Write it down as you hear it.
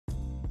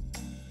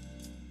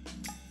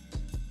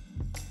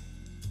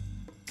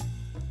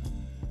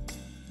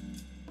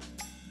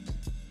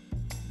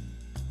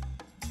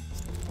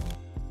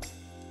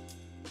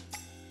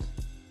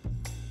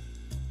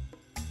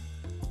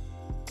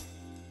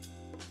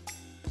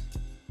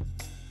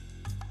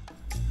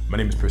My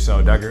name is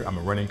Percell Duggar. I'm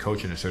a running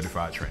coach and a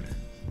certified trainer.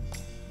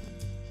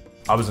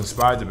 I was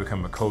inspired to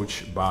become a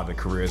coach by the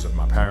careers of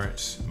my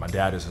parents. My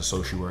dad is a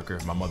social worker,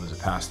 my mother's a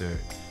pastor,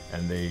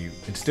 and they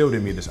instilled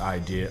in me this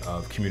idea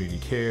of community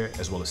care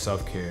as well as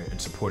self-care and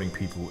supporting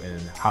people in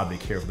how they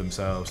care for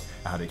themselves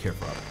and how they care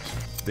for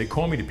others. They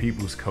call me the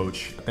people's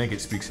coach. I think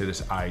it speaks to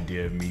this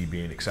idea of me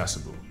being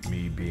accessible,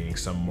 me being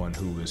someone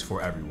who is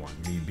for everyone,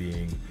 me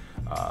being,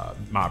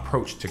 my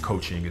approach to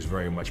coaching is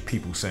very much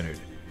people-centered.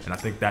 And I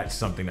think that's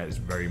something that is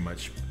very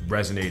much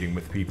resonating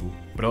with people,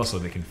 but also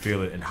they can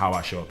feel it in how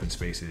I show up in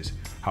spaces,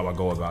 how I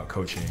go about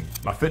coaching.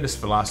 My fitness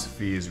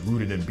philosophy is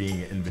rooted in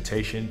being an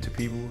invitation to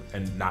people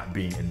and not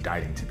being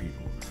indicting to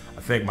people.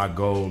 I think my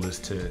goal is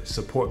to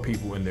support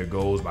people in their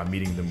goals by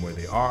meeting them where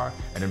they are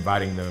and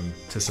inviting them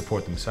to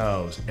support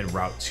themselves en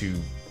route to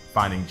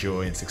finding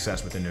joy and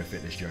success within their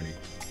fitness journey.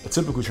 A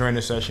typical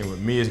training session with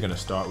me is gonna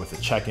start with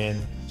a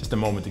check-in, just a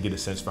moment to get a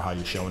sense for how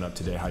you're showing up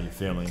today, how you're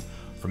feeling.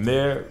 From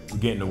there, we're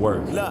getting to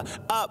work. Look,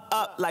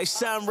 up like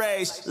sun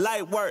rays,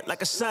 light work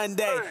like a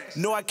Sunday.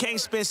 No, I can't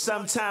spend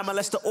some time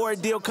unless the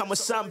ordeal come with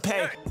some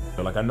pay.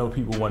 Like, I know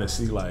people want to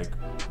see like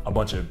a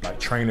bunch of like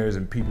trainers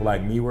and people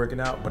like me working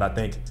out, but I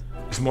think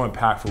it's more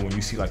impactful when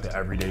you see like the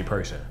everyday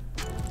person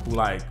who,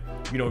 like,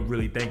 you don't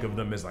really think of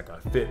them as like a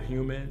fit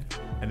human,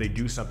 and they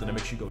do something that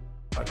makes you go,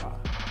 like, wow,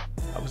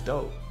 that was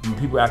dope. When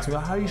people ask me,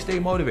 how do you stay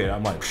motivated?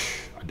 I'm like,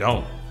 I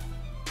don't.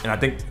 And I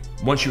think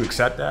once you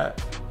accept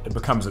that, it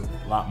becomes a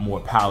lot more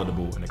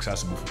palatable and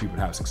accessible for people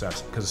to have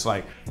success. Because it's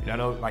like, you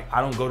know, like,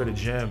 I don't go to the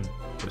gym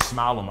with a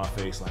smile on my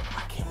face like,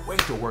 I can't wait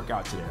to work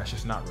out today. That's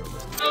just not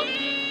realistic.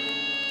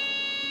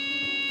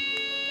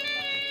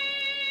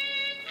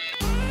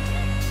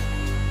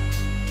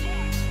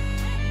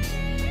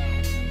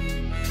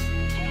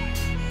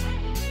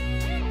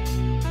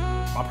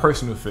 My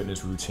personal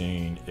fitness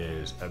routine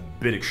is a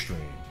bit extreme.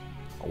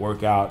 I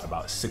work out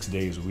about 6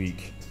 days a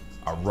week.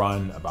 I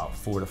run about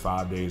 4 to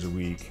 5 days a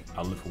week.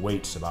 I lift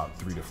weights about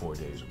 3 to 4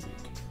 days a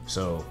week.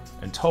 So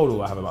in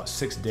total, I have about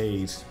 6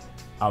 days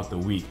out the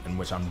week in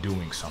which I'm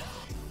doing something.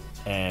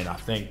 And I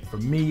think for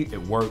me,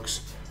 it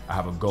works. I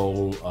have a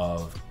goal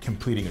of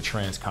completing a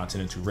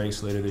transcontinental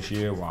race later this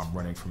year where I'm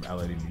running from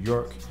LA to New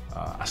York.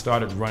 I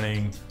started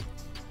running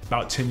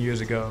about 10 years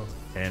ago,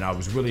 and I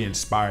was really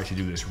inspired to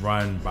do this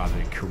run by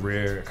the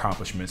career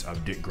accomplishments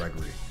of Dick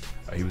Gregory.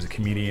 He was a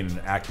comedian and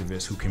an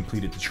activist who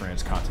completed the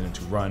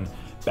transcontinental run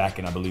back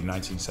in, I believe,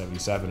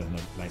 1977 and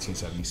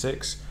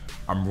 1976.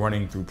 I'm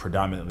running through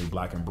predominantly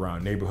Black and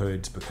brown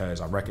neighborhoods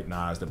because I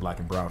recognize that Black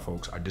and brown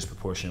folks are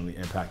disproportionately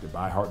impacted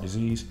by heart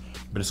disease,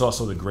 but it's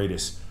also the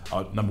greatest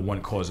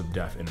 #1 cause of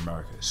death in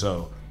America.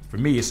 So for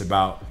me, it's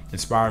about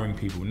inspiring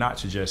people not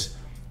to just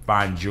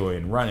find joy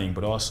in running,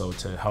 but also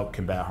to help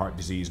combat heart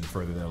disease and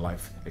further their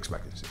life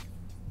expectancy.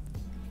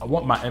 I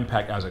want my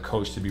impact as a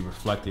coach to be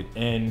reflected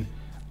in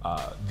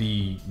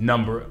the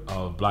number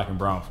of Black and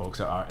brown folks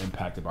that are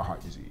impacted by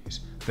heart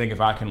disease. I think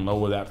if I can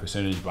lower that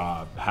percentage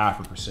by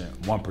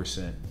 0.5%,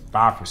 1%,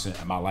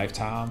 5% in my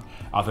lifetime,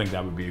 I think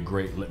that would be a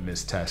great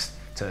litmus test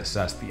to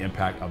assess the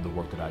impact of the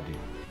work that I do.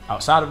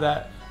 Outside of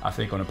that, I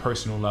think on a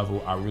personal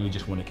level, I really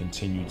just want to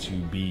continue to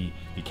be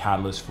the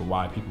catalyst for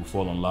why people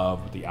fall in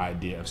love with the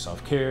idea of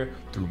self-care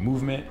through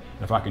movement.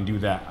 And if I can do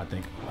that, I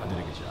think I did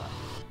a good job.